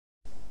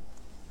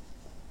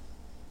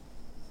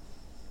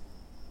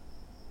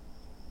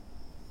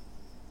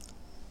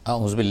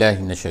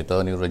A'udzubillahi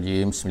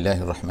minasyaitonirrajim.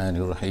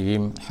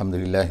 Bismillahirrahmanirrahim.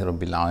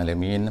 Alhamdulillahirabbil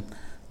alamin.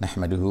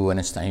 Nahmaduhu wa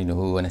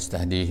nasta'inuhu wa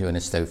nastahdihi wa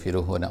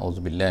nastaghfiruh wa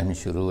na'udzubillahi min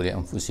syururi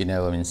anfusina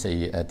wa min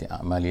sayyiati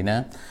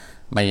a'malina.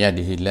 May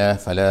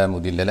yahdihillahu fala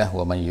mudhillalah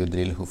wa may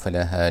yudlilhu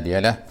fala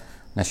hadiyalah.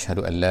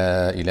 Nashhadu an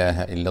la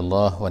ilaha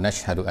illallah wa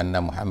nashhadu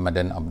anna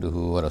Muhammadan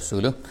abduhu wa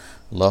rasuluh.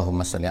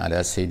 Allahumma salli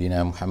ala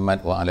sayidina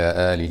Muhammad wa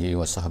ala alihi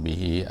wa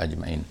sahbihi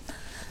ajma'in.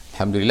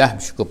 Alhamdulillah,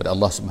 bersyukur pada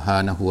Allah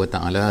Subhanahu wa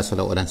taala,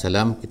 salawat dan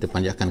salam kita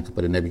panjatkan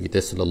kepada Nabi kita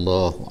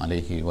sallallahu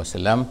alaihi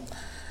wasallam.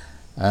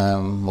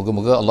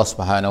 Moga-moga Allah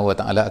Subhanahu wa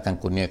taala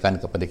akan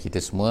kurniakan kepada kita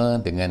semua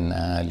dengan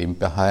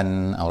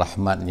limpahan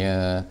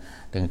rahmatnya,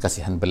 dengan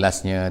kasihan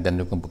belasnya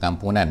dan juga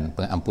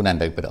pengampunan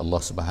daripada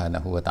Allah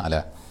Subhanahu wa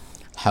taala.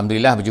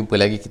 Alhamdulillah, berjumpa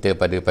lagi kita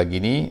pada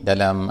pagi ini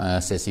dalam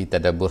sesi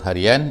Tadabbur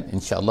harian.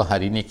 Insya-Allah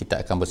hari ini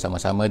kita akan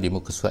bersama-sama di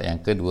muka surat yang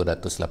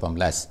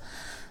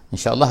ke-218.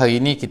 InsyaAllah hari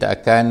ini kita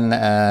akan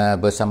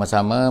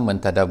bersama-sama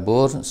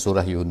mentadabbur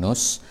surah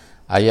Yunus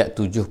ayat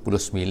 79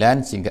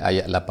 sehingga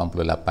ayat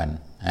 88.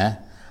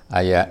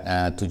 Ayat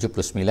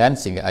 79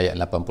 sehingga ayat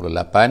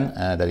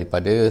 88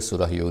 daripada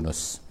surah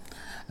Yunus.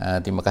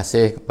 Terima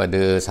kasih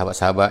kepada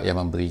sahabat-sahabat yang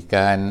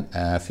memberikan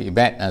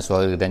feedback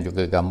suara dan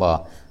juga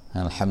gambar.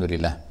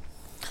 Alhamdulillah.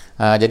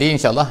 Jadi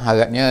insyaAllah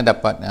harapnya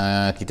dapat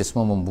kita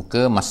semua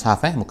membuka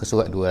mushaf muka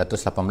surat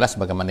 218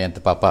 bagaimana yang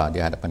terpapar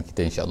di hadapan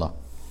kita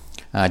insyaAllah.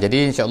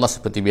 Jadi insyaAllah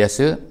seperti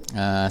biasa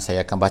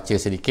saya akan baca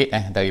sedikit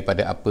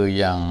daripada apa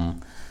yang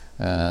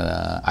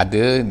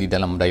ada di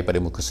dalam daripada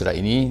muka surat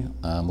ini.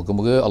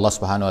 Moga-moga Allah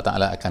Subhanahu Wa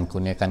Taala akan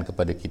kurniakan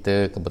kepada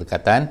kita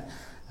keberkatan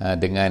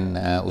dengan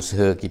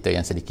usaha kita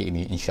yang sedikit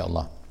ini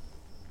insyaAllah.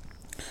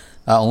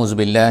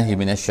 A'udzubillahi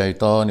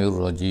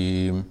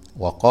minasyaitonirrajim.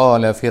 Wa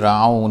qala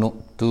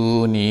fir'aunu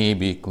tuni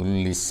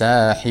bikulli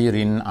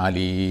sahirin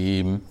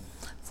alim.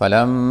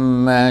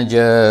 فلما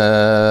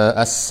جاء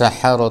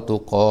السحرة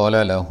قال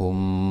لهم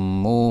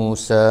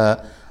موسى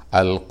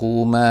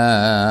ألقوا ما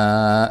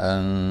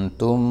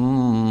أنتم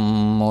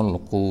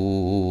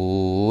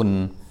ملقون.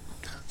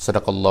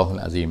 صدق الله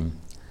العظيم.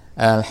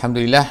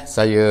 Alhamdulillah,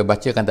 saya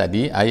bacakan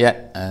tadi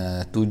ayat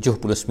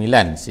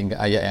 79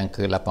 sehingga ayat yang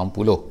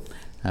ke-80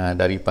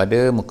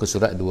 daripada muka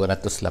surat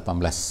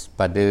 218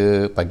 pada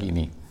pagi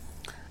ini.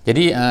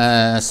 Jadi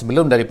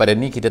sebelum daripada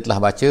ni kita telah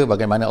baca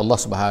bagaimana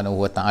Allah Subhanahu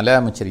Wa Taala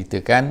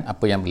menceritakan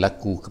apa yang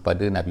berlaku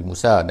kepada Nabi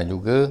Musa dan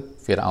juga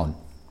Firaun.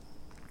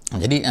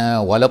 Jadi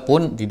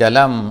walaupun di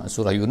dalam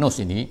surah Yunus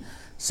ini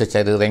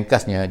secara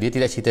ringkasnya dia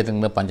tidak cerita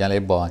dengan panjang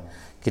lebar.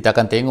 Kita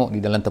akan tengok di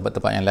dalam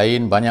tempat-tempat yang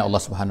lain banyak Allah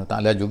Subhanahu Wa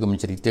Taala juga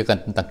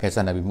menceritakan tentang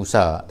kisah Nabi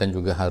Musa dan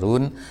juga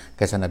Harun,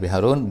 kisah Nabi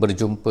Harun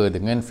berjumpa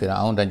dengan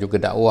Firaun dan juga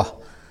dakwah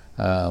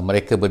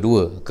mereka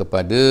berdua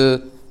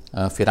kepada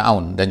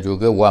Firaun dan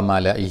juga wa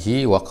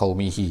malaihi wa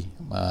qaumihi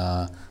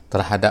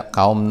terhadap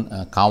kaum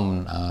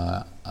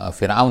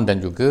Firaun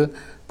dan juga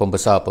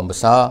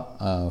pembesar-pembesar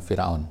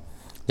Firaun.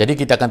 Jadi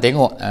kita akan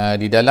tengok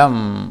di dalam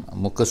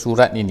muka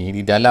surat ini,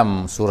 di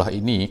dalam surah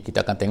ini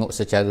kita akan tengok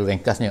secara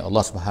ringkasnya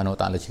Allah Subhanahu Wa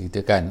Taala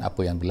ceritakan apa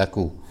yang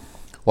berlaku.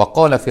 Wa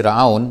qala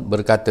Firaun,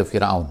 berkata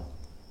Firaun.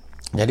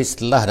 Jadi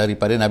setelah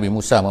daripada Nabi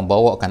Musa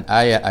membawakan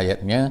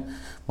ayat-ayatnya,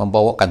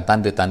 membawakan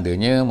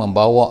tanda-tandanya,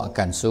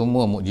 membawakan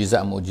semua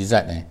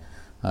mukjizat-mukjizat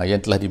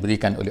yang telah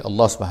diberikan oleh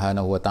Allah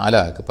Subhanahu Wa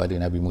Taala kepada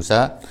Nabi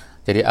Musa.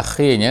 Jadi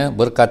akhirnya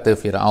berkata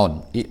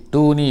Firaun,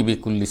 "Ituni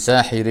bikulli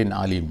sahirin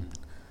alim."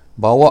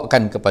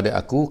 Bawakan kepada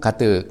aku,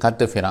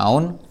 kata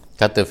Firaun,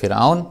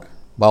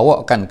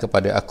 bawakan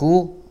kepada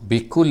aku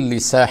bikulli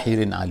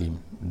sahirin alim,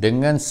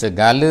 dengan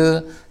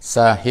segala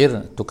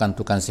sahir,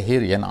 tukang-tukang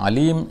sihir yang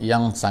alim,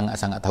 yang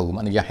sangat-sangat tahu,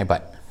 maknanya yang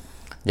hebat.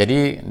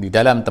 Jadi di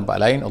dalam tempat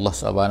lain Allah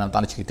Subhanahu Wa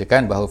Taala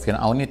ceritakan bahawa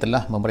Firaun ni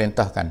telah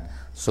memerintahkan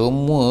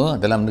semua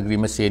dalam negeri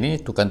Mesir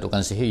ni tukang-tukang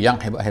sihir yang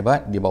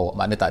hebat-hebat dibawa,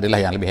 maknanya tak adalah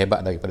yang lebih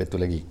hebat daripada itu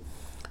lagi.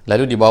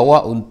 Lalu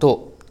dibawa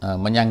untuk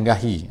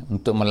menyanggahi,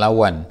 untuk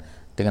melawan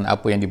dengan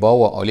apa yang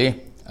dibawa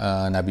oleh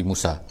Nabi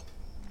Musa.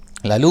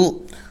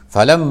 Lalu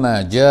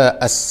falamma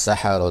ja'as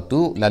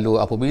saharatu, lalu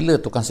apabila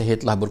tukang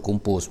sihir telah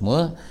berkumpul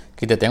semua,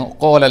 kita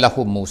tengok qala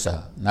lahum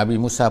Musa, Nabi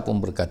Musa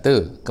pun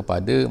berkata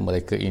kepada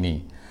mereka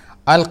ini,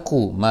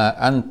 alqu ma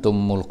antum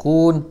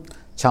mulkun,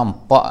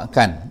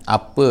 campakkan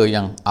apa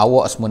yang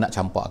awak semua nak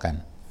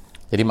campakkan.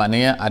 Jadi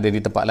maknanya ada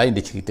di tempat lain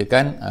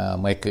diceritakan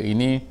mereka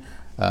ini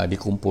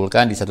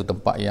dikumpulkan di satu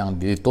tempat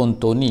yang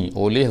ditontoni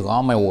oleh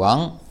ramai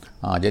orang.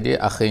 Jadi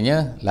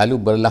akhirnya lalu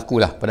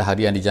berlakulah pada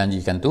hari yang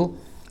dijanjikan tu,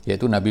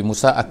 iaitu Nabi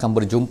Musa akan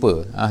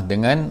berjumpa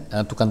dengan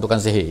tukang-tukang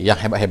sihir yang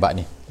hebat-hebat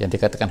ni, yang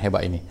dikatakan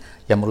hebat ini,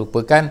 yang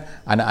merupakan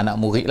anak-anak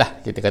murid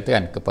lah kita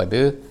katakan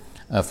kepada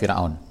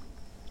Firaun.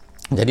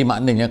 Jadi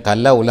maknanya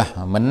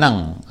kalaulah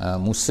menang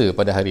Musa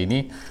pada hari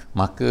ini,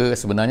 maka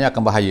sebenarnya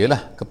akan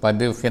bahayalah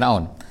kepada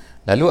Firaun.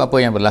 Lalu apa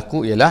yang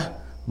berlaku ialah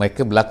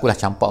mereka berlakulah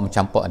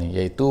campak-mencampak ni,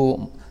 iaitu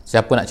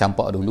siapa nak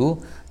campak dulu.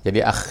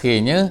 Jadi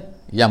akhirnya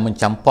yang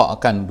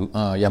mencampakkan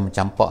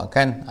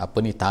apa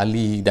ni,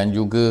 tali dan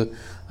juga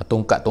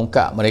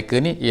tongkat-tongkat mereka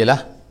ni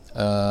ialah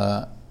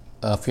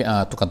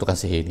tukang-tukang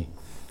sihir ni.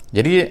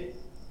 Jadi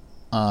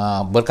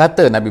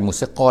berkata Nabi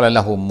Musa, qala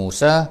lahum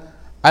Musa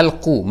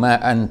alqu ma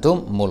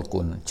antum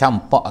mulkun,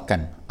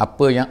 campakkan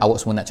apa yang awak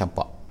semua nak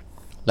campak.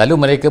 Lalu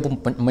mereka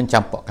pun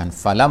mencampakkan.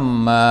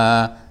 Falamma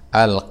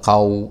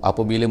alqau,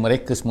 apabila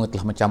mereka semua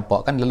telah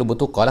mencampakkan, lalu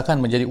bertukarlah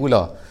kan menjadi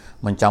ular,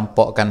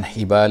 mencampakkan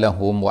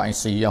hibalahum wa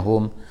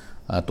isiyahum,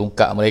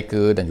 tungkat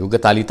mereka dan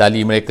juga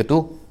tali-tali mereka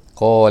tu.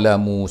 Qala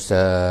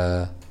Musa,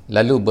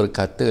 lalu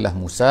berkatalah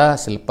Musa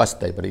selepas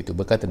daripada itu,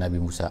 berkata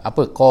Nabi Musa.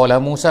 Apa qala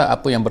Musa?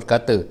 Apa yang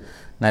berkata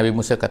Nabi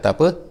Musa? Kata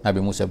apa?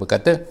 Nabi Musa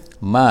berkata,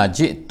 ma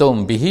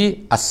ji'tum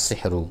bihi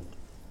as-sihru.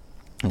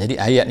 Jadi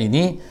ayat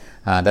ini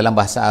dalam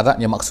bahasa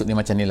Arabnya maksudnya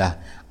macam inilah.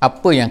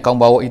 Apa yang kamu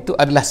bawa itu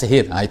adalah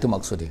sihir. Itu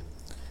maksud dia.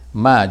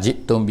 Ma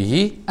ji'tum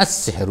bihi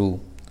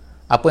as-sihru.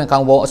 Apa yang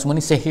kamu bawa semua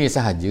ni sihir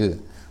sahaja.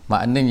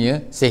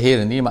 Maknanya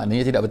sihir ni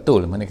maknanya tidak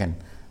betul, mana kan?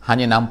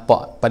 Hanya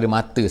nampak pada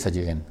mata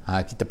saja kan.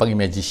 Kita panggil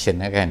magician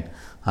kan.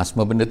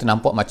 Semua benda tu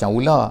nampak macam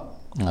ular.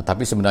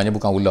 Tapi sebenarnya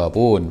bukan ular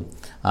pun.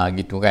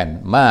 Gitu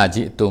kan. Ma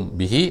ji'tum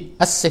bihi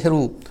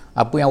as-sihru.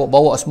 Apa yang awak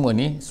bawa semua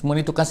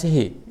ni tukang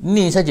sihir.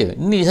 Ni saja.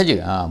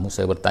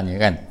 Musa bertanya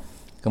kan.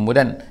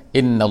 Kemudian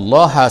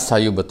innallaha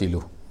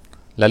sayubtiluh.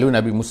 Lalu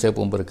Nabi Musa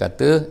pun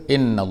berkata,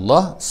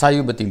 innallah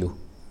sayubtiluh.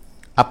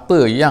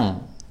 Apa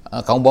yang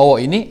kamu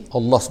bawa ini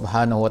Allah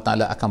Subhanahu Wa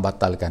Taala akan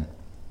batalkan.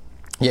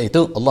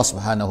 Iaitu Allah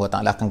Subhanahu Wa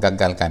Taala akan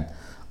gagalkan.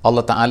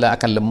 Allah Taala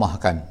akan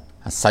lemahkan.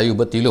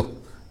 Sayubtiluh.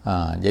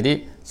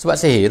 Jadi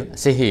sebab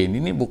sihir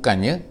ni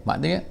bukannya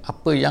maknanya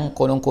apa yang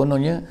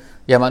konon-kononnya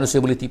yang manusia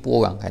boleh tipu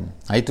orang kan.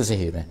 Itu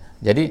sihir.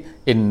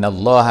 Jadi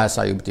innallaha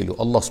sayubtiluh.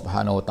 Allah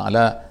Subhanahu Wa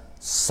Taala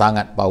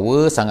sangat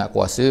power, sangat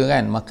kuasa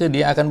kan, maka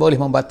dia akan boleh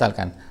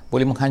membatalkan,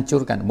 boleh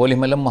menghancurkan, boleh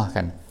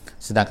melemahkan.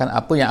 Sedangkan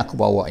apa yang aku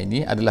bawa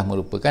ini adalah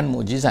merupakan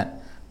mukjizat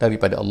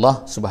daripada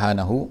Allah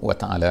Subhanahu Wa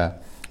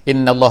Taala.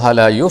 Innallaha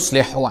la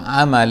yuslihu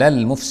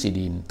amalal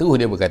mufsidin. Tu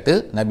dia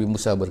berkata, Nabi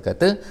Musa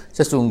berkata,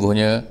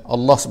 sesungguhnya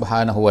Allah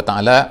Subhanahu Wa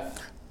Taala,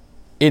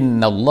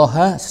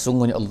 innallaha,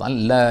 sesungguhnya Allah Taala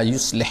la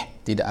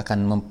yuslih, tidak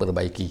akan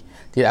memperbaiki,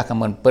 tidak akan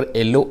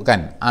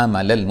memperelokkan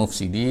amalal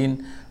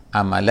mufsidin,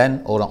 amalan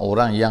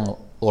orang-orang yang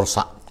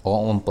rosak,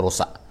 orang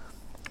memperosak.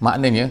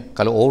 Maknanya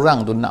kalau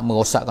orang tu nak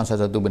merosakkan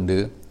sesuatu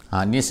benda,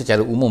 ni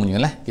secara umumnya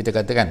lah kita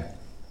katakan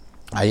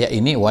ayat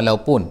ini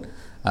walaupun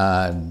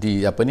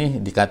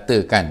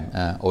dikatakan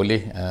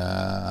oleh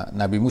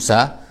Nabi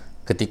Musa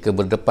ketika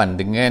berdepan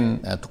dengan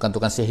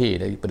tukang-tukang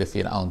sihir daripada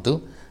Firaun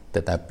tu,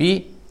 tetapi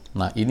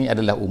ini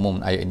adalah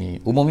umum ayat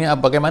ini. Umumnya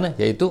bagaimana?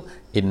 Iaitu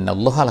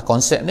innallaha,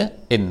 konsepnya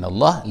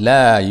innallah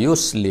la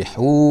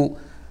yuslihu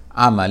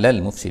amalal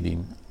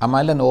mufsidin.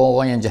 Amalan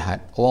orang-orang yang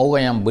jahat,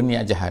 orang-orang yang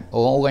berniat jahat,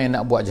 orang-orang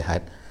yang nak buat jahat,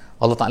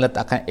 Allah Ta'ala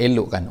tak akan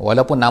elokkan.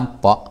 Walaupun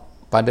nampak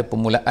pada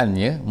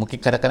permulaannya mungkin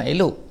kadang-kadang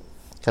elok,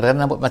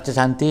 kadang-kadang nampak macam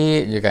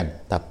cantik je kan,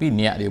 tapi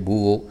niat dia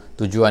buruk,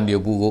 tujuan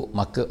dia buruk,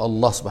 maka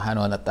Allah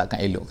Subhanahu Wa Taala tak akan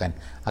elokkan.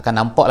 Akan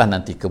nampaklah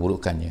nanti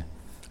keburukannya.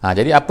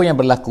 Jadi apa yang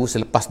berlaku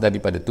selepas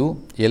daripada tu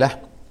ialah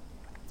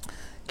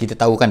kita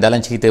tahu kan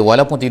dalam cerita,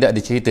 walaupun tidak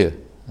dicerita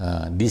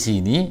di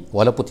sini,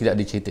 walaupun tidak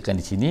diceritakan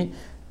di sini,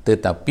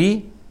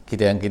 tetapi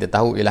yang kita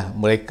tahu ialah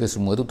mereka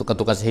semua tu,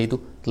 tukang-tukang sihir itu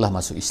telah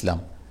masuk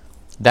Islam.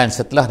 Dan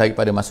setelah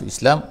daripada masuk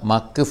Islam,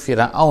 maka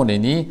Firaun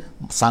ini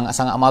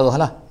sangat-sangat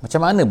marahlah.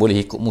 Macam mana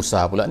boleh ikut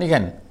Musa pula ni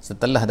kan?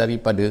 Setelah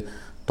daripada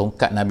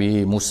tongkat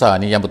Nabi Musa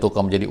ni yang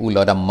bertukar menjadi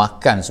ular dan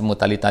makan semua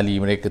tali-tali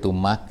mereka tu,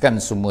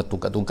 makan semua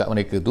tungkat-tungkat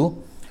mereka tu,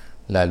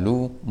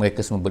 lalu mereka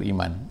semua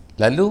beriman.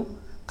 Lalu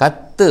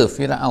kata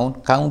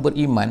Firaun, kamu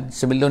beriman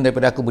sebelum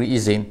daripada aku beri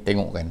izin.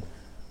 Tengok kan,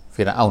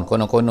 Firaun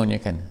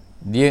konon-kononnya kan,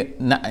 dia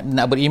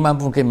nak beriman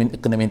pun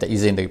kena minta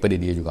izin daripada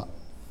dia juga.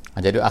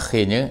 Jadi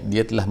akhirnya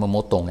dia telah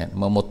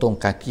memotong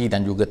kaki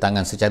dan juga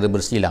tangan secara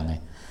bersilang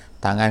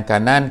tangan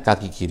kanan,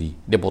 kaki kiri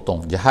dia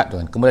potong, jahat tu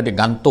kan. Kemudian dia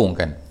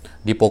gantungkan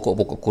di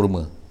pokok-pokok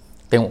kurma.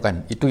 Tengok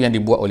kan, itu yang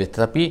dibuat oleh,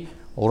 tetapi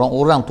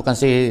orang-orang tukang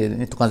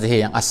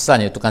sihir yang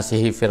asalnya tukang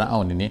sihir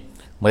Firaun ini,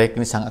 mereka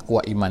ni sangat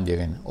kuat iman dia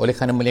kan. Oleh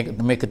kerana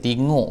mereka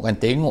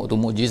tengok tu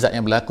mukjizat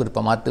yang berlaku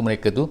depan mata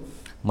mereka tu,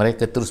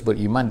 mereka terus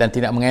beriman dan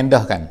tidak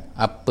mengendahkan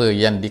apa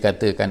yang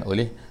dikatakan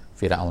oleh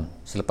Firaun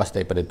selepas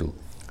daripada itu.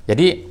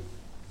 Jadi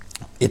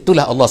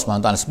itulah Allah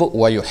SWT sebut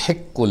wa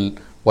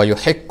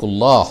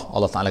yuhiqqullah.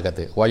 Allah Taala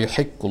kata wa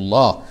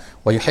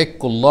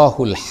yuhiqqullahu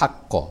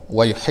al-haqqa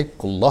wa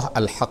yuhiqqullah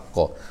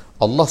al-haqqa.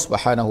 Allah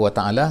Subhanahu Wa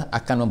Taala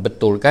akan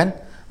membetulkan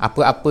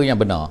apa-apa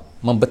yang benar.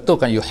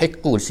 Membetulkan,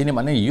 yuhiqqu di sini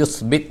maknanya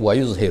yuthbit wa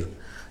yuzhir,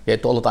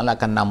 iaitu Allah Taala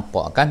akan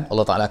nampakkan,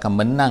 Allah Taala akan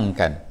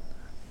menangkan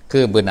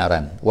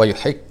kebenaran. Wa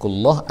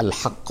yuhiqqullah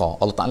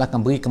al-haqqa. Allah Taala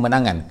akan beri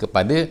kemenangan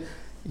kepada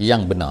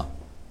yang benar.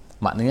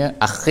 Maknanya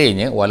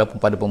akhirnya walaupun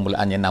pada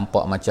permulaannya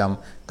nampak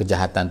macam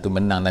kejahatan tu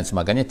menang dan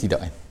sebagainya,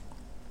 tidak kan.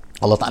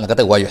 Allah Taala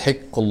kata wa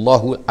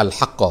yuhiqqullahu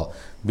al-haqqa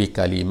bi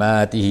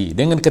kalimatihi,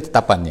 dengan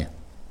ketetapannya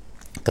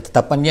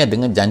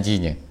dengan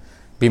janjinya.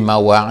 Bima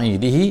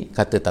wa'idihi,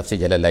 kata tafsir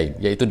Jalalain,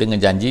 iaitu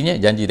dengan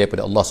janji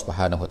daripada Allah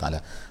Subhanahu Wa Taala.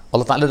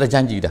 Allah Ta'ala dah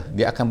janji dah,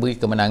 dia akan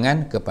beri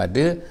kemenangan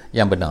kepada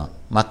yang benar.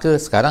 Maka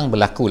sekarang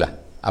berlakulah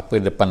apa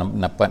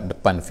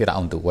depan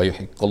Firaun tu, wa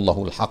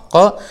yuhiqqullahu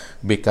al-haqqa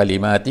bi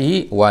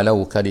kalimatihi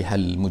walau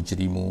karihal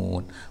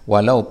mujrimun.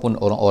 Walaupun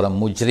orang-orang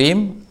mujrim,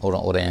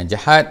 orang-orang yang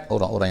jahat,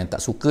 orang-orang yang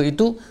tak suka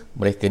itu,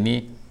 mereka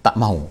ni tak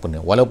mahu pun,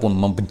 walaupun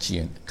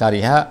membenci,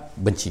 kariha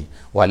benci,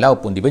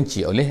 walaupun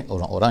dibenci oleh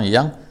orang-orang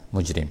yang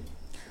mujrim.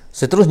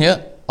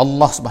 Seterusnya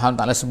Allah Subhanahu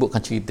Taala sebutkan,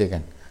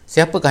 ceritakan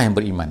siapakah yang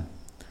beriman.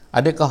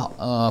 Adakah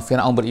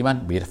Firaun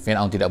beriman?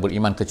 Firaun tidak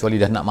beriman, kecuali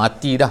dah nak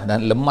mati dah,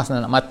 dan lemas dah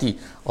nak mati,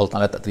 Allah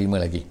Taala tak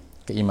terima lagi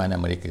keimanan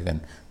mereka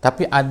kan.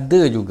 Tapi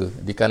ada juga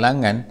di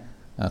kalangan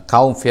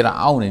kaum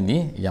Firaun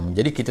ini yang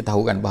menjadi, kita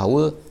tahu kan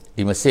bahawa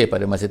di Mesir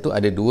pada masa itu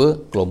ada dua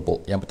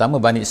kelompok. Yang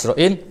pertama Bani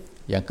Israel,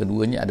 yang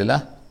keduanya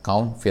adalah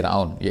kaum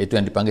Firaun, iaitu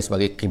yang dipanggil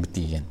sebagai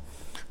Qibti kan.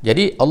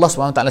 Jadi Allah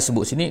SWT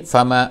sebut sini,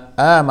 fama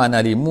amana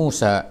li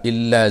Musa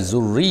illa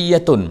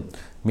zurriyatun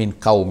min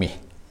qaumih.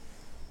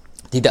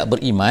 Tidak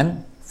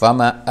beriman,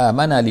 fama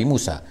amana li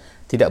Musa,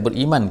 tidak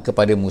beriman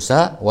kepada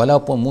Musa,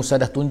 walaupun Musa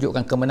dah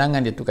tunjukkan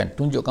kemenangan dia tu kan,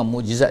 tunjukkan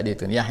mukjizat dia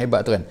tu yang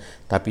hebat tu kan,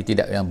 tapi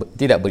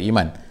tidak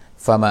beriman.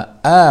 Fama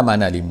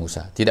amana li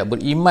Musa, tidak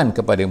beriman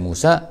kepada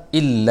Musa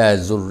illa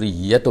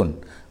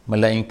zurriyatun,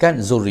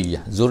 melainkan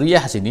zurriyah.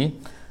 Zurriyah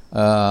sini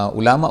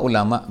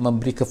ulama-ulama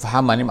memberi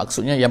kefahaman ni,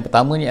 maksudnya yang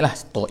pertamanya ialah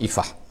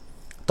taifah.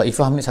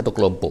 Taifah ni satu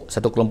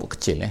kelompok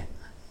kecil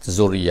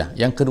zuriyah.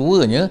 Yang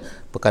keduanya,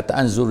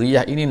 perkataan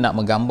zuriyah ini nak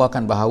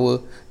menggambarkan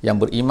bahawa yang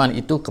beriman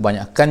itu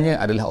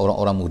kebanyakannya adalah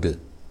orang-orang muda,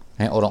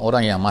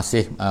 orang-orang yang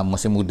masih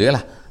muda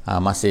lah,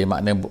 masih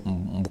maknanya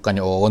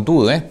bukannya orang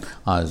tua.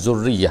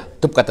 Zuriyah,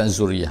 itu perkataan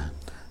zuriyah.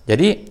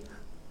 Jadi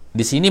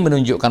di sini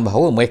menunjukkan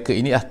bahawa mereka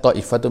ini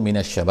ta'ifatun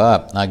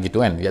minasyabab,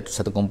 gitu kan, iaitu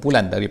satu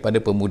kumpulan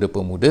daripada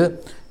pemuda-pemuda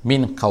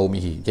min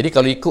qaumihi. Jadi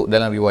kalau ikut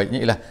dalam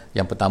riwayatnya ialah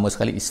yang pertama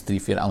sekali isteri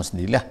Firaun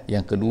sendirilah,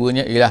 yang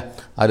keduanya ialah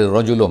ada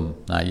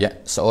rajulum,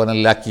 seorang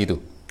lelaki tu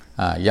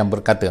yang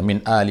berkata min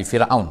ali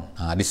Firaun,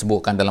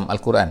 disebutkan dalam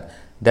Al-Quran,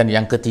 dan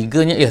yang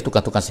ketiganya ialah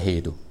tukang-tukang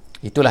sihir itu.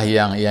 Itulah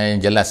yang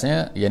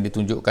jelasnya yang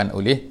ditunjukkan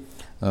oleh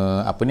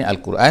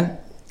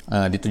Al-Quran,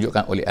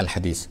 ditunjukkan oleh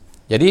Al-Hadis.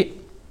 Jadi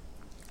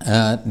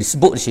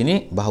disebut di sini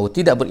bahawa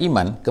tidak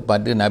beriman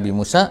kepada Nabi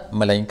Musa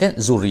melainkan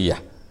zuriyah,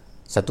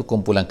 satu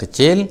kumpulan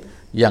kecil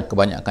yang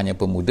kebanyakannya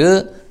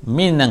pemuda,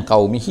 minang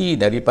qaumihi,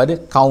 daripada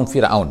kaum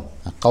Firaun.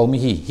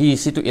 Qaumihi, hi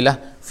situ ialah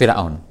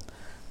Firaun.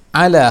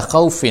 Ala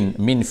khaufin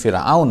min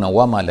Firaun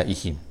wa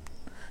malaihim,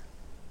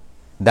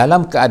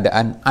 dalam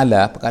keadaan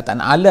ala, perkataan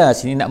ala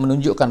sini nak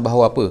menunjukkan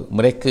bahawa apa,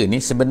 mereka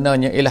ni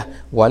sebenarnya ialah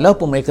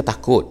walaupun mereka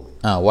takut,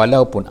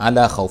 walaupun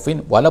ala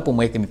khaufin, walaupun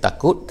mereka ni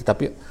takut,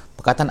 tetapi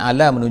perkataan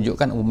ala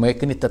menunjukkan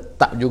mereka ni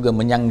tetap juga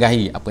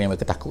menyanggahi apa yang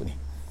mereka takut ni.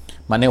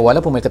 Maknanya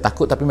walaupun mereka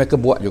takut, tapi mereka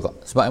buat juga,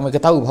 sebab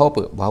mereka tahu bahawa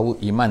apa, bahawa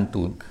iman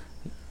tu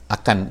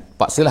akan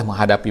paksalah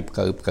menghadapi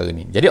perkara-perkara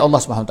ni. Jadi Allah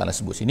SWT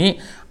sebut sini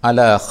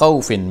ala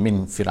khaufin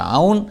min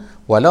Firaun,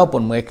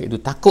 walaupun mereka itu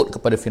takut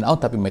kepada Firaun,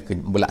 tapi mereka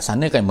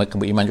melaksanakan,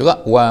 mereka beriman juga,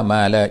 wa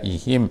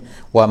malaihim,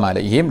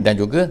 dan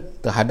juga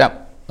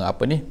terhadap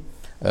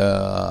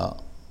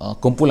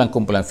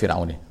kumpulan-kumpulan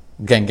Firaun ni,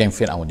 geng-geng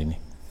Firaun ini.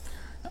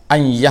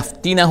 An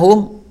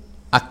yaftinahum,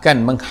 akan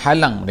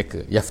menghalang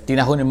mereka.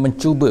 Yaftinahum ni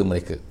mencuba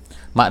mereka.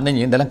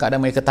 Maknanya dalam keadaan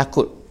mereka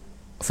takut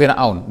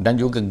Firaun dan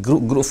juga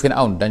grup-grup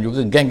Firaun dan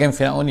juga geng-geng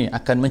Firaun ni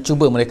akan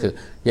mencuba mereka,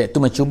 iaitu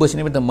mencuba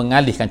sini betul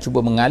cuba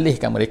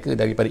mengalihkan mereka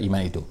daripada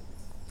iman itu,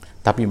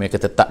 tapi mereka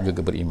tetap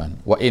juga beriman.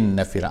 Wa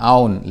inna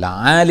Firaun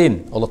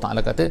la'alin, Allah Ta'ala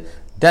kata,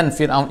 dan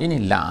Firaun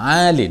ini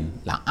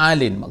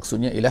la'alin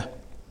maksudnya ialah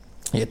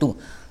iaitu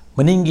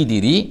meninggi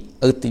diri,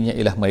 artinya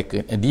ialah mereka,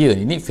 dia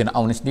ini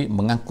Firaun ni sendiri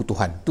mengaku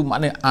Tuhan. Tu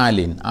maknanya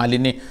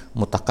alin ni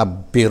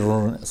mutakabbir,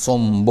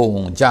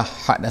 sombong,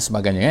 jahat dan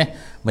sebagainya.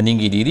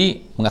 Meninggi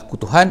diri, mengaku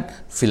Tuhan,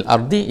 fil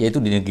ardi, iaitu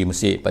di negeri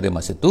Mesir pada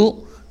masa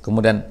tu.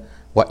 Kemudian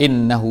wa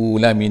innahu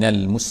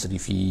laminal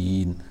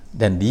musrifin,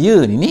 dan dia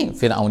ni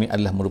Firaun ni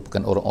adalah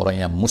merupakan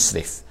orang-orang yang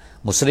musrif.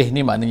 Musrif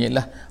ni maknanya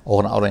ialah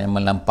orang-orang yang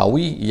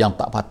melampaui, yang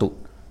tak patut.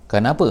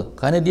 Kenapa?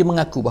 Kerana dia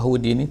mengaku bahawa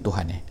dia ni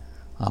Tuhan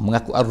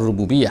mengaku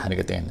ar-rububiyah, dia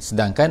kata kan.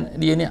 Sedangkan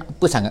dia ni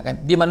apa sangat kan,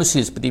 dia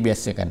manusia seperti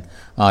biasa kan,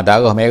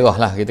 darah merah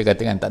lah kita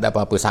kata kan, tak ada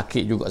apa-apa,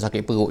 sakit juga,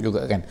 sakit perut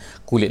juga kan,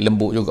 kulit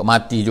lembut juga,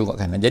 mati juga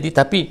kan. Jadi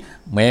tapi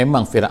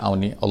memang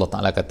Firaun ni Allah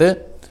Ta'ala kata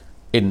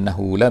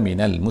innahu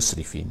laminal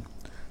musrifin.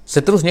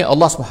 Seterusnya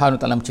Allah Subhanahu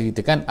Wa Ta'ala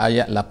menceritakan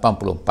ayat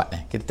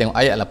 84. Kita tengok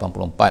ayat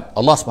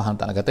 84. Allah Subhanahu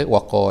Wa Ta'ala kata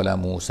wa qala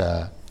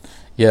Musa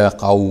ya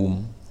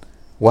qaum,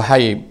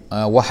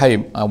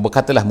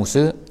 berkatalah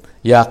Musa,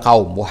 ya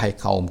qaum, wahai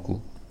kaumku,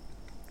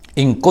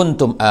 in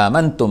kuntum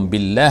amantum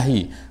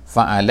billahi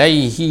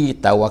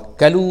fa'alaihi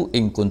tawakkalu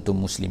in kuntum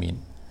muslimin.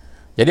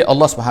 Jadi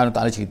Allah Subhanahu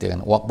Wa Ta'ala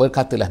ceritakan,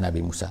 berkatalah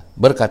Nabi Musa,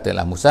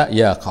 berkatalah Musa,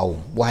 ya qaum,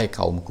 wahai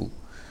kaumku,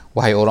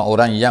 wahai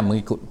orang-orang yang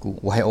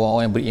mengikutku, wahai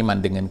orang-orang yang beriman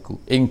denganku,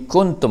 in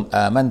kuntum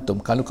amantum,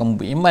 kalau kamu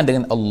beriman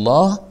dengan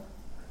Allah,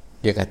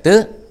 dia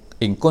kata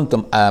in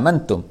kuntum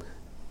amantum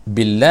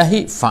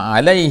billahi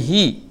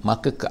fa'alaihi,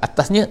 maka ke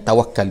atasnya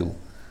tawakkalu,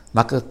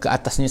 maka ke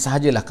atasnya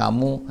sahajalah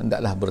kamu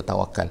hendaklah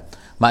bertawakal.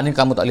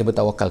 Maknanya kamu tak boleh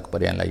bertawakal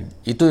kepada yang lain.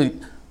 Itu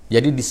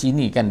jadi di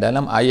sini kan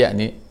dalam ayat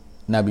ni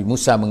Nabi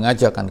Musa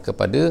mengajarkan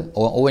kepada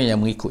orang-orang yang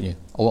mengikutnya,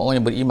 orang-orang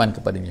yang beriman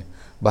kepadanya,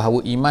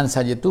 bahawa iman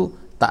saja tu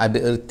tak ada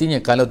ertinya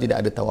kalau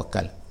tidak ada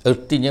tawakal.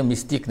 Ertinya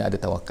mesti kena ada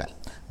tawakal.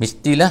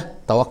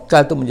 Mestilah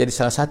tawakal tu menjadi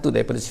salah satu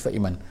daripada sifat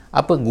iman.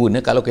 Apa guna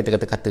kalau kita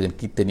kata-kata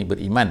kita ni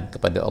beriman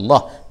kepada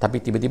Allah,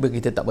 tapi tiba-tiba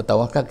kita tak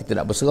bertawakal, kita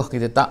tak berserah,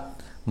 kita tak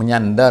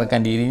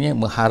menyandarkan dirinya,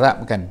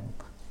 mengharapkan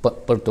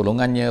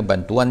pertolongannya,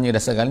 bantuannya dan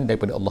segalanya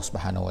daripada Allah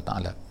Subhanahu Wa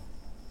Taala.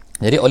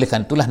 Jadi oleh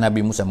kerana itulah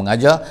Nabi Musa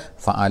mengajar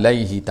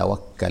fa'alaihi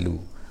tawakkalu.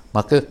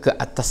 Maka ke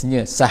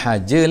atasnya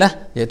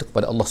sahajalah, iaitu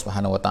kepada Allah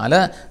Subhanahu Wa Taala,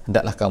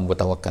 hendaklah kamu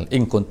bertawakal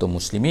in kuntum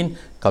muslimin,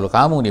 kalau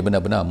kamu ni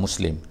benar-benar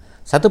muslim.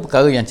 Satu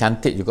perkara yang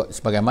cantik juga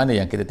sebagaimana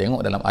yang kita tengok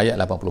dalam ayat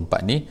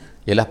 84 ni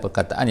ialah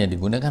perkataan yang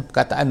digunakan,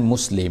 perkataan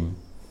muslim.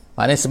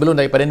 Maknanya sebelum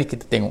daripada ni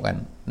kita tengok kan,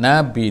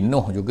 Nabi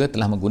Nuh juga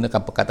telah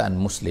menggunakan perkataan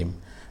muslim.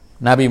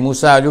 Nabi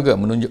Musa juga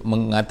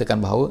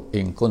mengatakan bahawa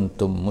in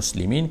kuntum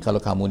muslimin,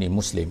 kalau kamu ni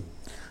muslim.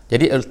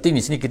 Jadi erti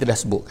di sini kita dah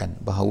sebutkan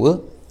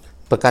bahawa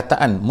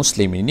perkataan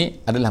muslim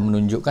ini adalah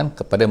menunjukkan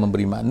kepada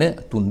memberi makna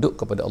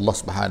tunduk kepada Allah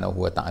Subhanahu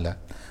Wa Taala.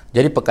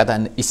 Jadi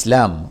perkataan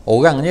Islam,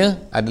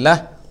 orangnya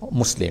adalah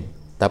muslim,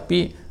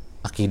 tapi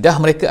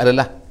akidah mereka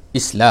adalah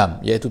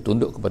Islam, iaitu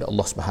tunduk kepada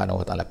Allah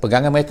Subhanahu Wa Taala.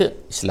 Pegangan mereka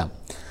Islam.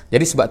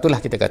 Jadi sebab itulah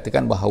kita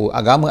katakan bahawa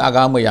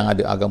agama-agama yang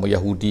ada, agama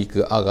Yahudi ke,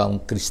 agama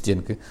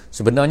Kristian ke,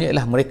 sebenarnya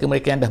ialah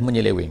mereka-mereka yang dah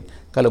menyeleweng.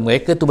 Kalau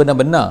mereka tu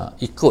benar-benar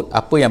ikut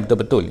apa yang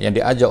betul-betul yang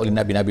diajar oleh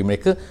nabi-nabi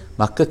mereka,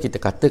 maka kita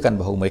katakan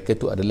bahawa mereka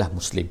tu adalah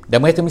Muslim. Dan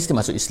mereka mesti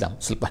masuk Islam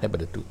selepas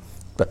daripada tu.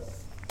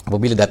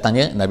 Apabila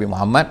datangnya Nabi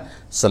Muhammad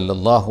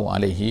sallallahu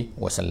alaihi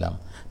wasallam.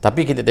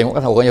 Tapi kita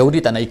tengokkan orang Yahudi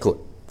tak nak ikut.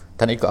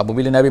 Tak nak ikut.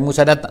 Apabila Nabi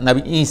Musa datang,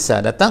 Nabi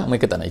Isa datang,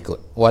 mereka tak nak ikut.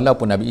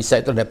 Walaupun Nabi Isa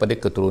itu daripada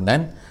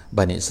keturunan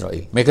Bani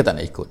Israel, mereka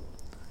tak nak ikut.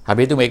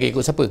 Habis itu mereka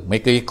ikut siapa?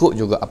 Mereka ikut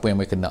juga apa yang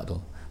mereka nak tu.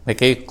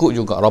 Mereka ikut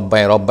juga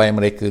rabbai-rabbai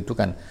mereka tu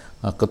kan,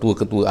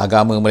 ketua-ketua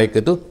agama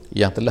mereka tu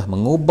yang telah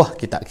mengubah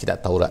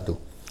kitab-kitab Taurat tu.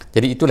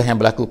 Jadi itulah yang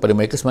berlaku pada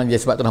mereka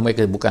sebenarnya, sebab itulah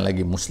mereka bukan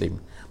lagi Muslim.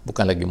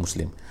 Bukan lagi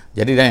Muslim.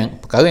 Jadi dan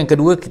perkara yang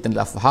kedua, kita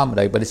telah faham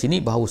daripada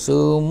sini bahawa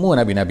semua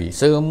Nabi-Nabi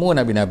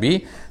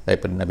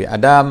daripada Nabi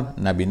Adam,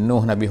 Nabi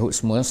Nuh, Nabi Hud,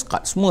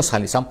 semua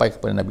sekali sampai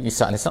kepada Nabi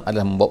Isa AS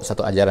adalah membawa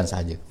satu ajaran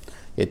sahaja,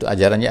 iaitu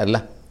ajarannya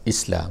adalah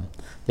Islam.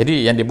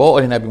 Jadi yang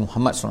dibawa oleh Nabi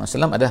Muhammad SAW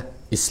adalah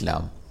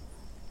Islam.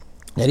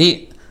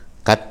 Jadi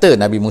kata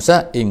Nabi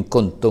Musa, in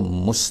kuntum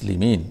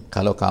muslimin,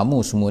 kalau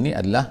kamu semua ni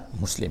adalah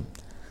Muslim.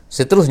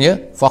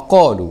 Seterusnya,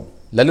 faqalu,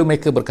 lalu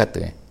mereka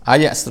berkata,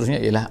 ayat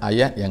seterusnya ialah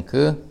ayat yang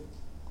ke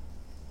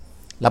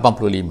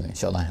 85,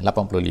 insyaAllah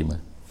 85.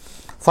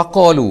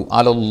 Faqalu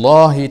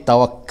alallahi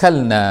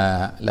tawakkalna,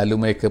 lalu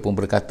mereka pun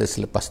berkata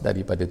selepas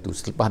daripada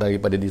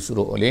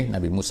disuruh oleh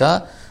Nabi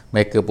Musa,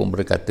 mereka pun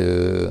berkata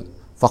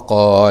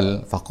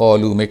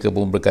faqalu, mereka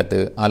pun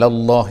berkata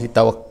alallahi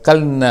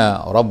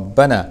tawakkalna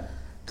rabbana,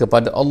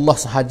 kepada Allah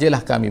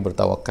sahajalah kami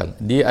bertawakal,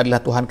 dia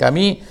adalah Tuhan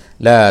kami,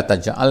 la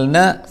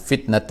taj'alna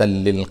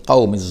fitnatan lil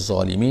qaumiz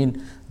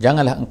zalimin,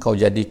 janganlah engkau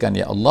jadikan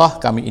ya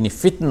Allah kami ini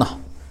fitnah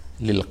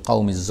lil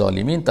qaumiz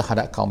zalimin,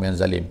 terhadap kaum yang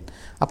zalim.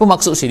 Apa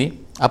maksud sini?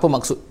 Apa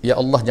maksud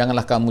ya Allah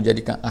janganlah kamu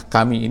jadikan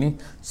kami ini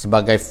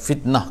sebagai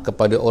fitnah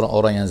kepada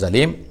orang-orang yang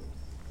zalim?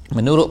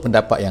 Menurut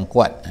pendapat yang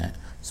kuat,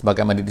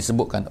 sebagaimana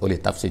disebutkan oleh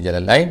tafsir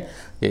Jalalain,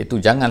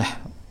 iaitu janganlah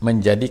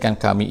menjadikan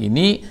kami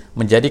ini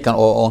menjadikan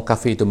orang-orang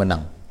kafir itu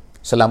menang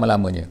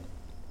selama-lamanya.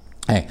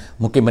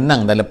 Mungkin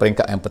menang dalam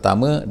peringkat yang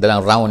pertama,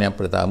 dalam round yang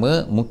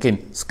pertama,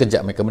 mungkin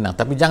sekejap mereka menang,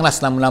 tapi janganlah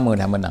selama-lama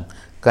dah menang.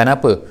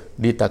 Kenapa?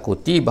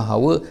 Ditakuti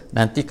bahawa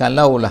nanti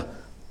kalaulah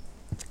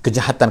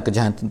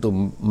kejahatan-kejahatan itu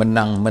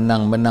menang,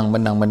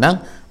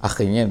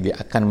 akhirnya dia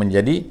akan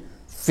menjadi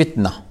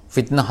fitnah.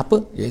 Fitnah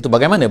apa? Iaitu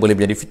bagaimana boleh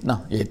menjadi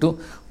fitnah? Iaitu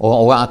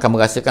orang-orang akan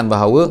merasakan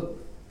bahawa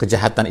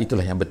kejahatan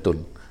itulah yang betul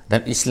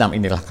dan Islam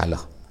inilah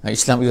kalah.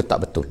 Islam itu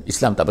tak betul.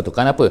 Islam tak betul.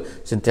 Kenapa?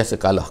 Sentiasa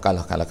kalah.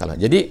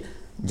 Jadi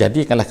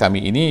jadikanlah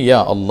kami ini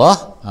ya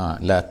Allah,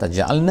 la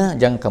taj'alna,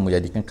 jangan kamu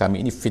jadikan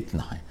kami ini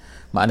fitnah.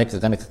 Maknanya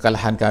kerana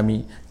kekalahan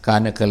kami,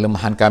 kerana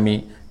kelemahan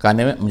kami,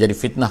 kerana menjadi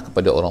fitnah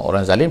kepada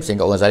orang-orang zalim,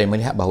 sehingga orang zalim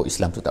melihat bahawa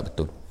Islam itu tak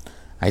betul.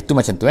 Itu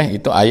macam tu.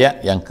 Itu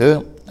ayat yang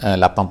ke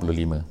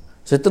 85.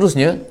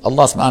 Seterusnya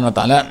Allah Subhanahu Wa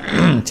Taala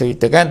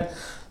ceritakan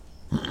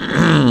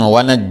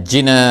wa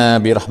najjina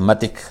bi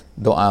rahmatik,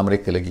 doa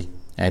mereka lagi.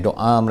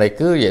 Doa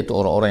mereka iaitu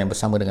orang-orang yang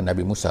bersama dengan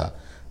Nabi Musa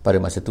pada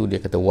masa itu, dia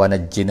kata wa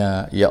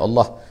najjina, ya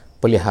Allah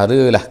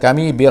peliharalah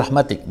kami bi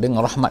rahmatik,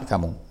 dengan rahmat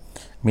kamu,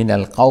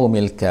 minal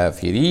qaumil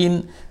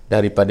kafirin,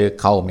 daripada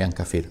kaum yang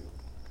kafir.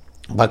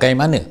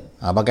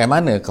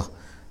 Bagaimanakah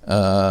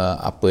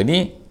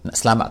nak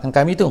selamatkan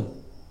kami tu?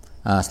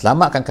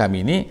 Selamatkan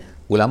kami ni,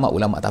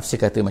 ulama-ulama tafsir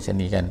kata macam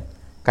ni kan.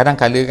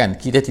 Kadang-kadang kan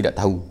kita tidak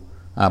tahu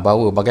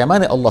bahawa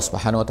bagaimana Allah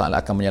Subhanahu Wa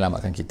Taala akan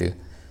menyelamatkan kita.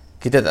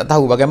 Kita tak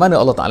tahu bagaimana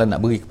Allah Ta'ala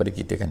nak beri kepada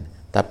kita kan.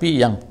 Tapi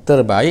yang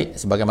terbaik,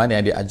 sebagaimana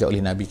yang diajar oleh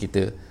Nabi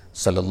kita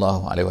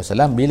sallallahu alaihi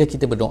wasallam, bila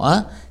kita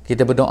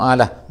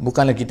berdoalah,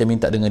 bukanlah kita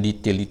minta dengan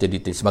detail.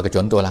 Sebagai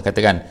contohlah,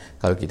 katakan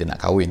kalau kita nak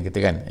kahwin,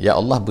 katakan ya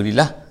Allah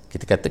berilah,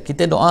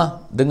 kita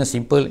doa dengan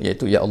simple,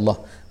 iaitu ya Allah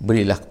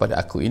berilah kepada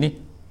aku ini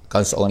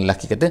Kalau seorang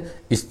lelaki kata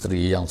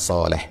isteri yang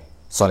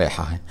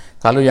solehah.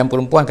 Kalau yang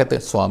perempuan kata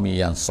suami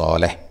yang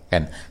soleh,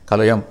 kan.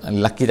 Kalau yang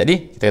lelaki tadi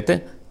kita kata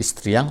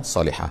isteri yang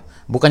solehah.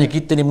 Bukannya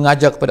kita ni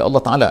mengajar kepada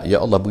Allah Taala,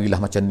 ya Allah berilah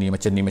macam ni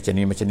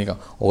kan.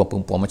 Orang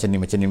perempuan macam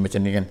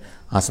ni kan.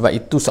 Sebab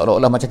itu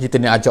seolah-olah macam kita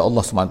ni ajar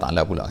Allah SWT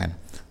pula kan.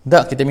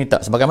 Tak, kita minta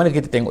sebagaimana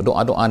kita tengok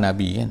doa-doa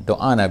Nabi kan.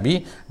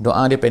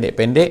 Doa dia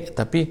pendek-pendek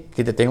tapi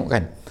kita tengok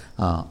kan.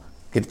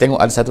 Kita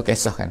tengok ada satu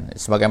kisah kan,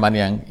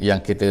 sebagaimana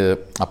yang kita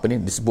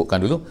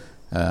disebutkan dulu,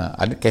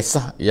 ada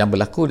kisah yang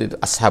berlaku di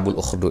Ashabul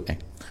Ukhdud kan.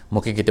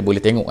 Mungkin kita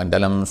boleh tengok kan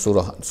dalam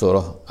surah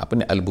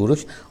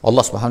Al-Buruj,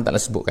 Allah Subhanahu Taala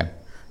sebutkan,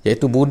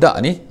 iaitu budak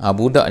ni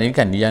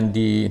kan yang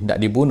hendak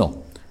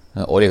dibunuh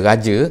oleh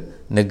raja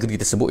negeri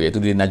tersebut,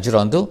 iaitu di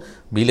Najran tu.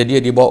 Bila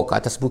dia dibawa ke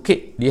atas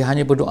bukit, dia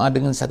hanya berdoa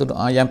dengan satu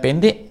doa yang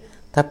pendek,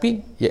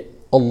 tapi ya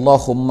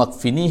Allahumma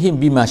kfinihim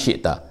bima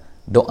syi'ta.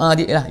 Doa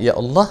dia ialah, ya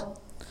Allah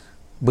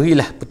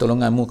berilah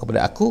pertolonganmu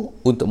kepada aku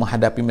untuk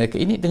menghadapi mereka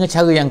ini dengan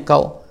cara yang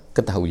kau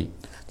ketahui.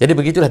 Jadi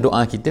begitulah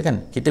doa kita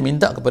kan. Kita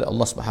minta kepada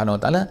Allah Subhanahu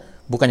Wa Taala,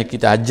 bukannya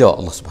kita ajar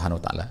Allah Subhanahu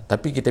Wa Taala,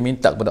 tapi kita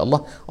minta kepada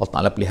Allah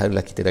Taala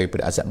peliharalah kita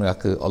daripada azab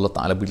neraka. Allah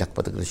Taala berilah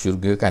kepada kita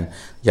syurga kan.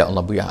 Ya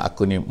Allah berilah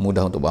aku ni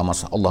mudah untuk beramal.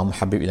 Allahumma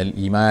habib ilal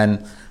iman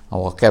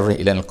wa karrih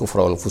ilal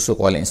kufra wal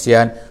fusuq wal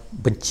isyan.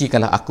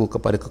 Bencikanlah aku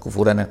kepada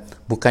kekufuran.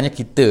 Bukannya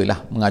kita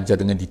lah mengajar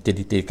dengan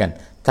detail-detail kan.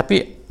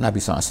 Tapi Nabi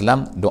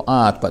SAW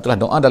doa, tempat itulah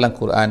doa dalam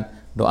Quran,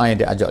 doa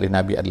yang diajar oleh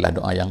Nabi adalah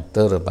doa yang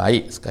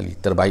terbaik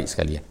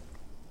sekali ya.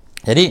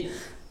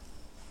 Jadi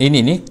ini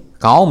ni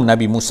kaum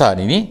Nabi Musa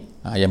ni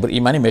yang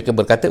beriman ni, mereka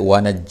berkata wa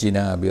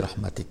najjina bi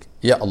rahmatik,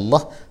 ya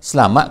Allah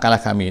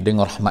selamatkanlah kami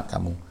dengan rahmat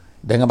kamu.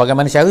 Dengan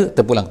bagaimana cara?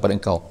 Terpulang kepada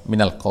engkau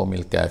minal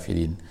qaumil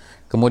kafirin.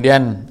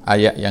 Kemudian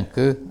ayat yang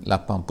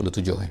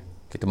ke-87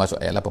 kita masuk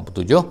ayat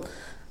 87,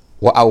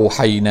 wa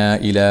auhayna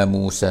ila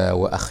Musa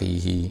wa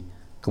akhihi.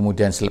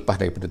 Kemudian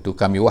selepas daripada itu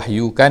kami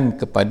wahyukan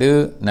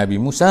kepada Nabi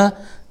Musa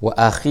wa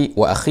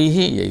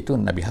akhihi, iaitu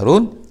Nabi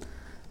Harun,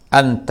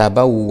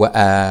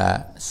 antabawwa'a,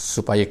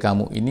 supaya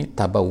kamu ini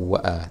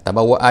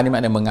tabawwa'a ni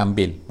maknanya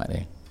mengambil,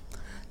 maknanya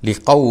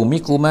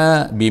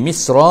liqaumikuma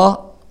bimisra,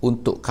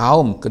 untuk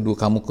kaum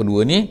kamu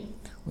kedua ni,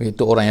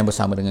 iaitu orang yang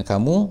bersama dengan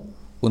kamu,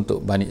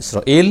 untuk Bani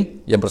Israel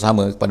yang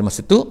bersama pada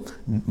masa itu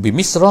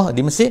bimisra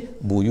di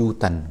Mesir,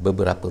 buyutan,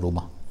 beberapa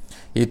rumah,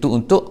 itu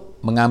untuk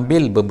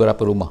mengambil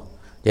beberapa rumah.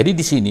 Jadi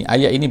di sini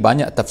ayat ini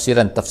banyak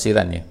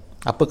tafsirannya.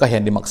 Apakah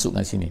yang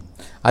dimaksudkan sini?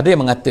 Ada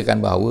yang mengatakan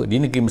bahawa di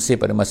negeri Mesir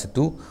pada masa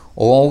itu,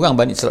 orang-orang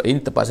Bani Israel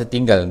ini terpaksa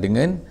tinggal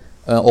dengan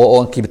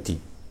orang-orang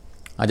Kibti.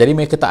 Jadi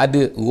mereka tak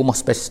ada rumah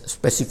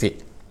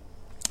spesifik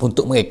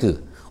untuk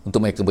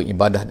mereka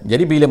beribadah.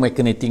 Jadi bila mereka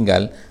ni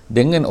tinggal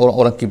dengan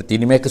orang-orang Kibti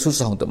ni, mereka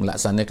susah untuk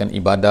melaksanakan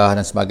ibadah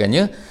dan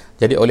sebagainya.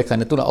 Jadi oleh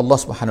kerana itulah Allah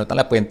Subhanahu Wa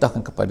Taala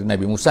perintahkan kepada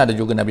Nabi Musa dan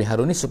juga Nabi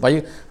Harun ni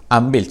supaya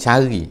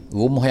cari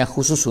rumah yang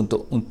khusus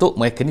untuk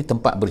mereka ni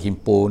tempat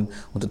berhimpun,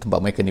 untuk tempat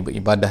mereka ni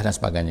beribadah dan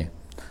sebagainya.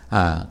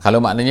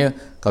 Kalau maknanya,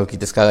 kalau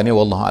kita sekarang ni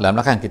wallahu alam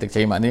lah kan, kita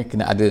cari maknanya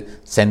kena ada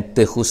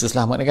center khusus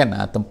lah maknanya kan,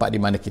 tempat di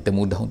mana kita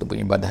mudah untuk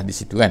beribadah di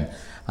situ kan.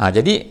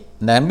 Jadi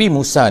Nabi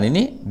Musa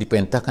ni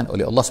diperintahkan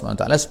oleh Allah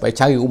SWT supaya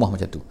cari rumah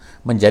macam tu,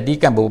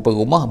 menjadikan beberapa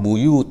rumah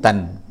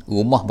buyutan,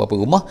 beberapa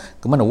rumah,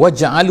 kemudian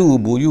waja'alu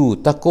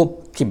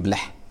buyutakum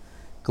kiblah,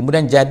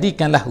 kemudian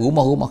jadikanlah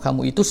rumah-rumah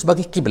kamu itu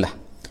sebagai kiblah.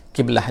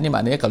 Kiblah ni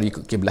maknanya kalau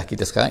ikut kiblah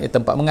kita sekarang,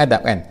 tempat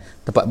menghadap kan,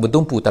 tempat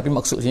bertumpu, tapi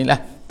maksud sini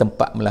lah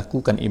tempat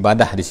melakukan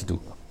ibadah di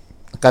situ.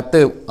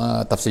 Kata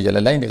tafsir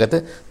jalan lain, dia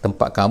kata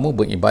tempat kamu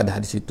beribadah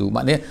di situ,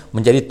 maknanya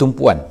menjadi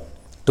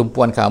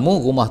tumpuan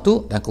kamu rumah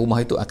tu, dan rumah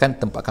itu akan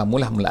tempat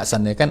kamulah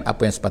melaksanakan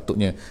apa yang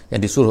sepatutnya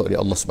yang disuruh oleh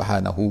Allah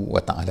Subhanahu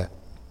Wa Taala.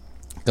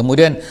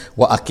 Kemudian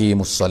wa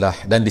aqimus solah,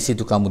 dan di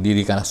situ kamu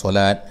dirikanlah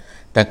solat,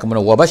 dan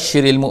kemudian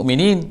wabasyiril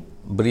mu'minin,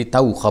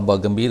 beritahu khabar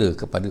gembira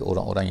kepada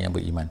orang-orang yang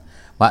beriman.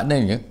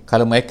 Maknanya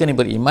kalau mereka ni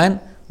beriman,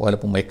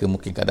 walaupun mereka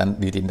mungkin keadaan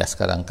ditindas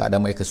sekarang,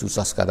 keadaan mereka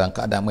susah sekarang,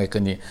 keadaan mereka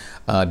ni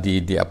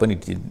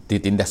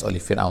ditindas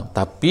oleh Firaun,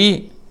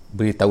 tapi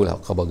beritahulah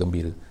khabar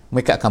gembira,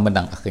 mereka akan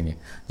menang akhirnya.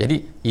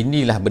 Jadi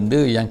inilah benda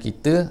yang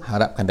kita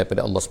harapkan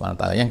daripada Allah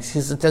SWT, yang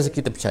sentiasa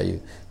kita percaya,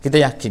 kita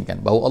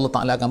yakinkan bahawa Allah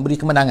Ta'ala akan beri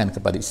kemenangan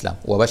kepada Islam.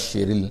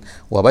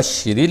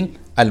 Wabasyiril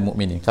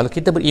al-mu'minin. Kalau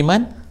kita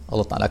beriman,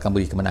 Allah Ta'ala akan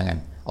beri kemenangan,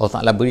 Allah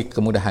Ta'ala beri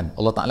kemudahan,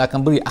 Allah Ta'ala akan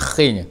beri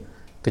akhirnya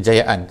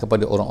kejayaan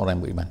kepada orang-orang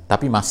yang beriman.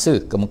 Tapi masa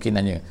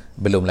kemungkinannya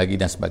belum lagi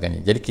dan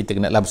sebagainya. Jadi kita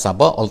kenalah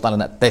bersabar, Allah Ta'ala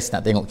nak test,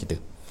 nak tengok kita.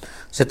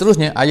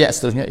 Ayat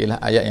seterusnya ialah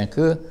ayat yang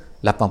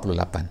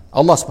ke-88.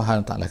 Allah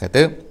Subhanahu Ta'ala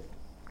kata,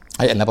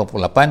 ayat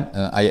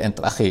 88, ayat yang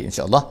terakhir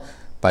insya-Allah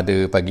pada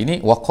pagi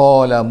ini,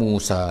 waqala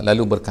Musa,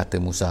 lalu berkata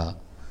Musa,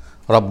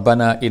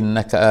 Rabbana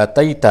innaka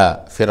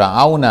ataita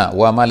fir'auna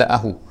wa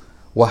mala'ahu.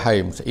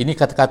 Wahai Musa. Ini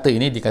kata-kata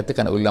ini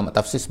dikatakan oleh ulama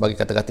tafsir sebagai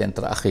kata-kata yang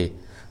terakhir,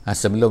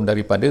 sebelum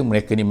daripada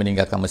mereka ni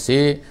meninggalkan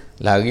Mesir,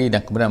 lari,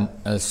 dan kemudian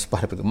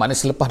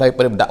selepas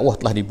daripada dakwah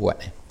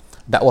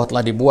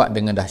telah dibuat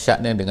dengan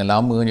dahsyatnya, dengan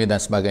lamanya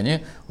dan sebagainya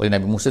oleh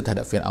Nabi Musa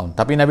terhadap Firaun.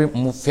 Tapi Nabi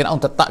Firaun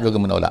tetap juga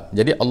menolak.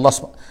 Jadi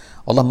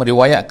Allah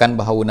meriwayatkan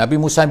bahawa Nabi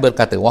Musa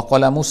berkata,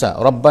 waqala Musa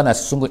rabbana,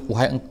 sesungguh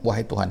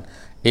wahai Tuhan,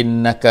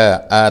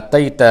 innaka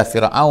ataita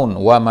fir'aun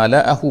wa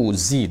mala'ahu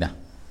zina,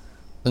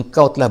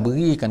 engkau telah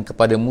berikan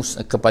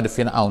kepada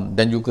Firaun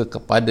dan juga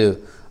kepada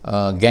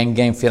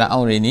geng-geng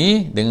Firaun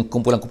ini, dengan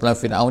kumpulan-kumpulan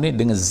Firaun ini,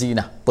 dengan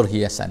zinah,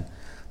 perhiasan.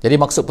 Jadi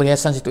maksud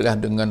perhiasan situ adalah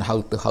dengan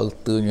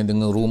harta-hartanya,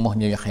 dengan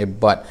rumahnya yang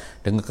hebat,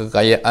 dengan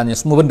kekayaannya,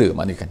 semua benda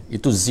maknanya kan.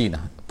 Itu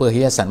zinah,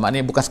 perhiasan.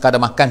 Maknanya bukan sekadar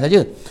makan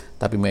saja,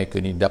 tapi mereka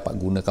ni dapat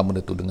gunakan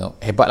benda tu dengan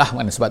hebatlah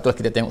maknanya. Sebab itulah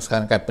kita tengok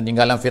sekarang kan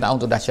peninggalan Firaun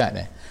tu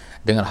dahsyat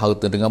dengan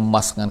harta, dengan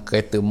emas, dengan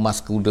kereta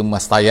emas, kuda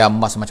emas, tayar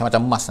emas,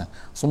 macam-macam emas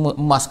semua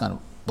emas kan,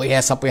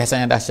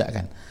 perhiasan-perhiasan yang dahsyat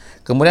kan.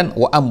 Kemudian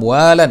wa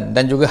amwalan,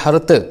 dan juga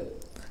harta,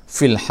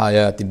 fil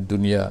hayatid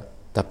dunya,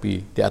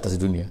 tapi di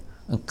atas dunia.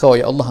 Engkau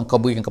ya Allah, engkau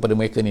berikan kepada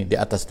mereka ni di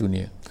atas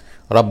dunia.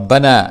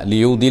 Rabbana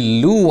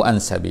liyudillu an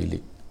sabili,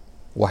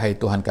 wahai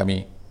Tuhan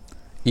kami,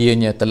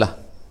 ianya telah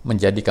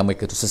menjadikan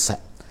mereka itu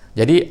sesat.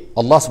 Jadi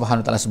Allah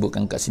Subhanahu Wa Taala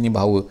sebutkan kat sini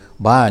bahawa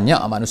banyak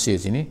manusia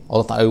sini,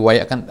 Allah Taala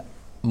riwayatkan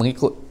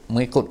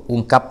mengikut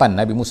ungkapan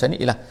Nabi Musa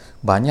ni, ialah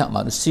banyak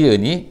manusia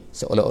ni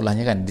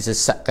seolah-olahnya kan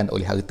disesatkan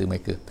oleh harta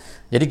mereka.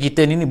 Jadi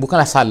kita ni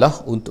bukanlah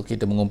salah untuk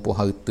kita mengumpul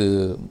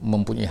harta,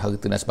 mempunyai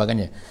harta dan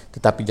sebagainya,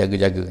 tetapi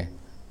jaga-jaga kan,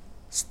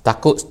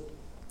 takut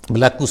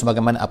berlaku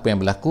sebagaimana apa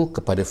yang berlaku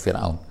kepada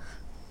Firaun.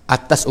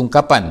 Atas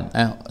ungkapan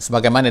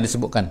sebagaimana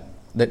disebutkan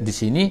di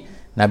sini,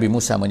 Nabi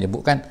Musa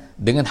menyebutkan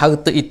dengan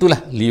harta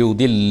itulah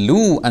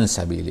liyudillu an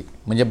sabili,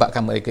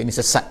 menyebabkan mereka ini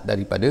sesat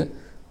daripada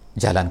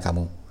jalan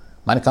kamu.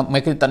 Maknanya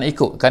mereka tak nak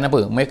ikut. Kenapa?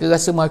 Mereka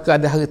rasa mereka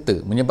ada harta,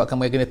 menyebabkan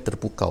mereka ni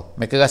terpukau.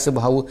 Mereka rasa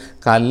bahawa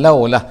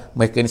kalaulah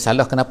mereka ni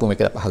salah, kenapa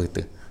mereka dapat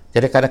harta?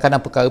 Jadi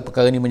kadang-kadang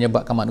perkara-perkara ni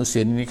menyebabkan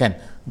manusia ni kan,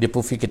 dia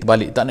berfikir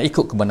terbalik, tak nak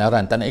ikut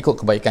kebenaran, tak nak ikut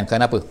kebaikan.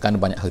 Kenapa? Kerana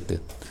banyak harta.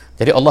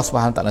 Jadi Allah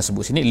Subhanahu Taala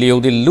sebut sini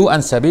liyudillu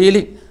an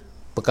sabili,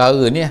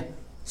 perkara ni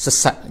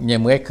sesatnya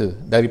mereka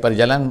daripada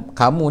jalan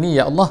kamu ni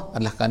ya Allah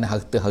adalah kerana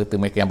harta-harta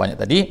mereka yang banyak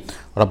tadi.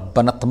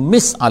 Rabbana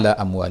tmis ala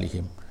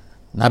amwalihim,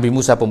 Nabi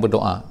Musa pun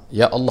berdoa,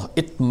 ya Allah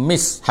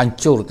itmis,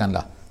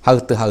 hancurkanlah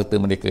harta-harta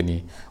mereka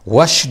ni,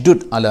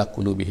 washdud ala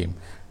qulubihim,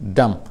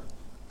 dan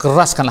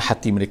keraskanlah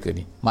hati mereka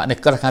ni.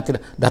 Maknanya keraskan hati,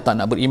 dah tak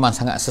nak beriman,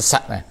 sangat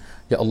sesat kan.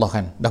 Ya Allah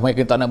kan, dah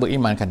mereka tak nak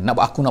beriman kan,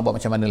 aku nak buat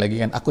macam mana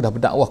lagi kan, aku dah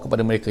berdakwah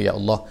kepada mereka ya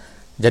Allah.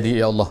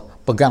 Jadi ya Allah,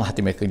 pegang hati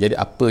mereka. Jadi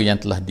apa yang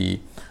telah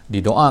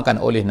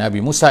didoakan oleh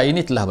Nabi Musa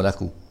ini telah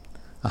berlaku.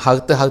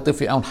 Harta-harta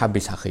Fir'aun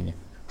habis akhirnya,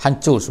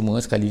 hancur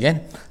semua sekali kan.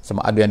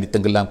 Sama ada yang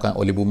ditenggelamkan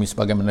oleh bumi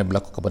sebagaimana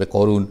berlaku kepada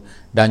Qarun,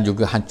 dan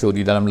juga hancur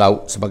di dalam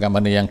laut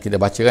sebagaimana yang kita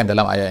baca kan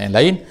dalam ayat yang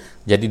lain.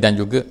 Jadi dan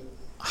juga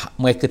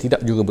mereka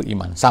tidak juga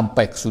beriman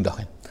sampai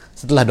kesudahan.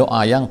 Setelah doa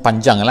yang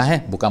panjang lah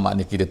bukan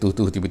maknanya kita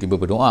tuh tiba-tiba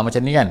berdoa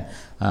macam ni kan.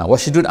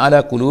 Washdud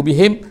ala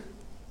qulubihim,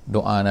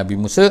 doa Nabi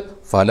Musa,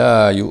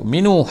 fala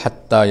yu'minu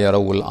hatta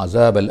yarawul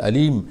azabal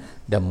alim,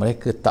 dan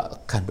mereka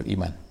tak akan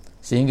beriman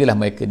sehinggalah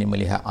mereka ni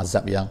melihat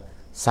azab yang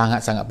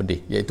sangat-sangat pedih,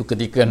 iaitu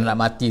ketika nak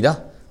mati dah,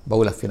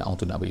 barulah Firaun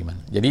tu nak beriman.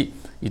 Jadi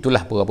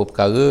itulah beberapa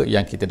perkara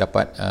yang kita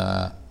dapat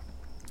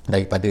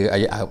daripada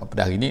ayat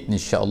pada hari ini.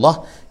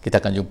 InsyaAllah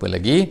kita akan jumpa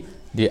lagi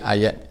di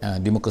ayat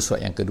di muka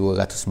surat yang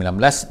ke-219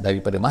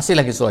 daripada masih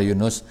lagi surah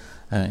Yunus,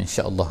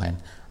 insya-Allah kan.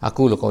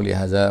 Aku qauli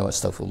hadza wa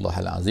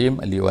astaghfirullahal azim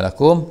li wa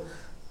lakum.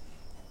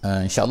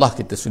 InsyaAllah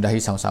kita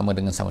sudahi sama-sama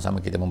dengan sama-sama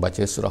kita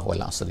membaca surah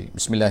Wal Asri.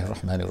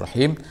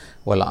 Bismillahirrahmanirrahim.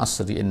 Wal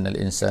Asri innal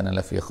insana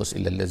lafi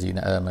khusr illa allazina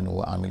amanu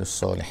wa amilus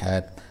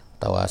solihat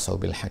tawassaw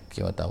bil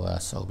haqqi wa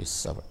tawassaw bis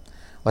sabr.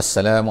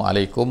 Wassalamu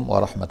alaikum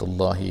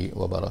warahmatullahi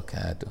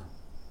wabarakatuh.